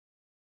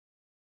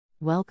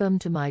Welcome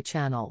to my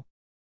channel.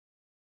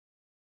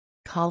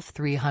 Kalff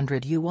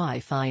 300u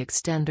Wi-Fi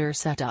extender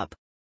setup.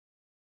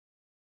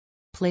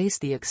 Place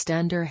the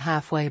extender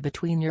halfway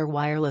between your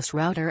wireless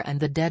router and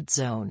the dead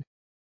zone.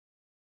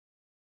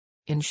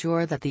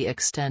 Ensure that the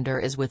extender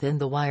is within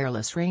the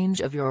wireless range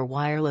of your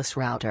wireless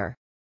router.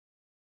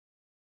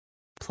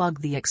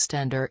 Plug the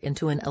extender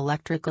into an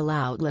electrical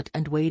outlet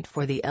and wait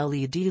for the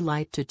LED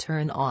light to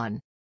turn on.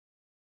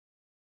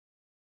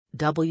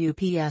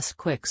 WPS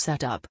Quick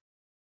Setup.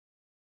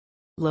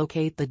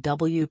 Locate the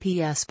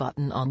WPS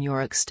button on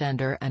your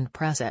extender and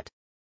press it.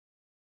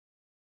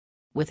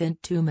 Within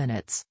 2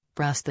 minutes,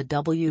 press the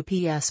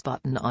WPS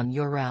button on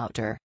your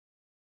router.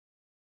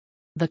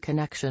 The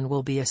connection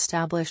will be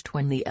established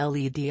when the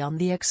LED on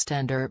the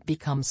extender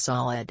becomes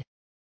solid.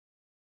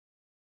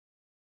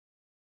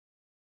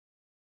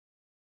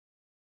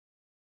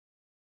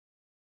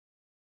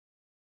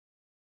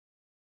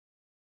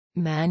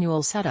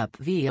 Manual setup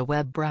via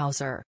web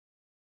browser.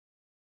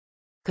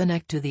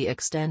 Connect to the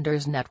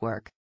extender's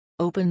network.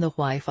 Open the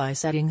Wi-Fi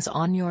settings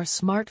on your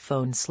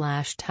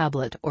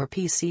smartphone/tablet or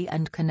PC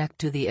and connect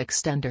to the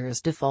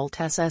extender's default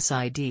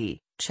SSID.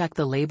 Check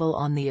the label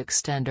on the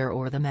extender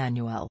or the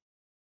manual.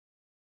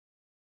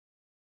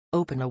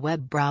 Open a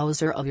web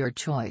browser of your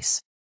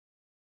choice.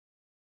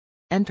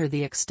 Enter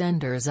the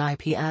extender's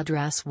IP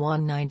address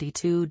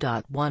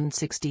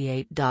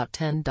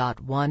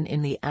 192.168.10.1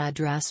 in the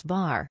address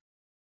bar.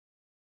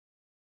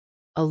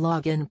 A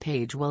login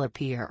page will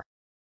appear.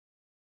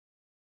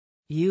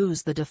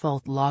 Use the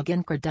default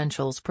login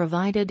credentials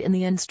provided in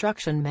the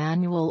instruction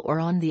manual or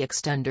on the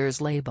extender's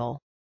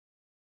label.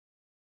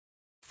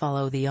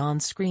 Follow the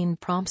on-screen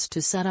prompts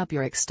to set up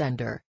your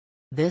extender.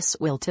 This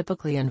will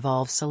typically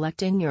involve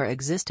selecting your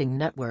existing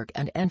network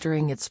and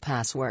entering its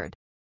password.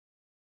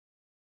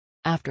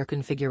 After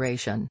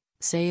configuration,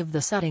 save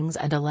the settings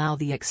and allow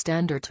the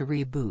extender to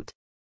reboot.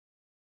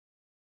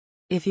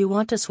 If you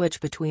want to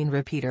switch between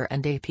repeater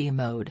and AP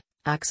mode,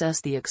 access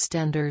the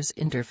extender's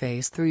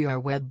interface through your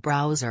web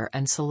browser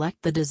and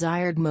select the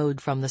desired mode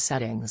from the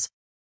settings.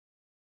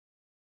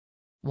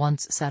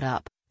 Once set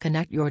up,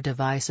 connect your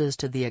devices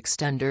to the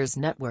extender's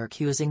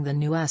network using the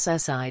new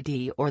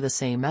SSID or the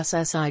same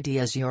SSID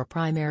as your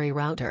primary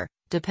router,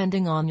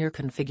 depending on your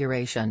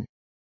configuration.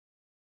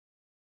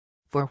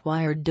 For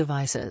wired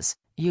devices,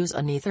 use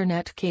an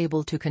Ethernet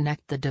cable to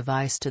connect the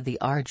device to the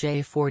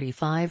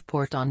RJ45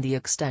 port on the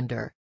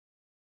extender.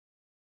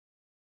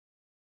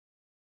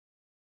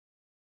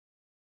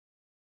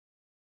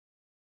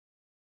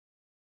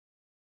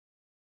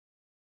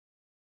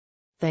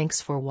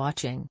 Thanks for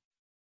watching.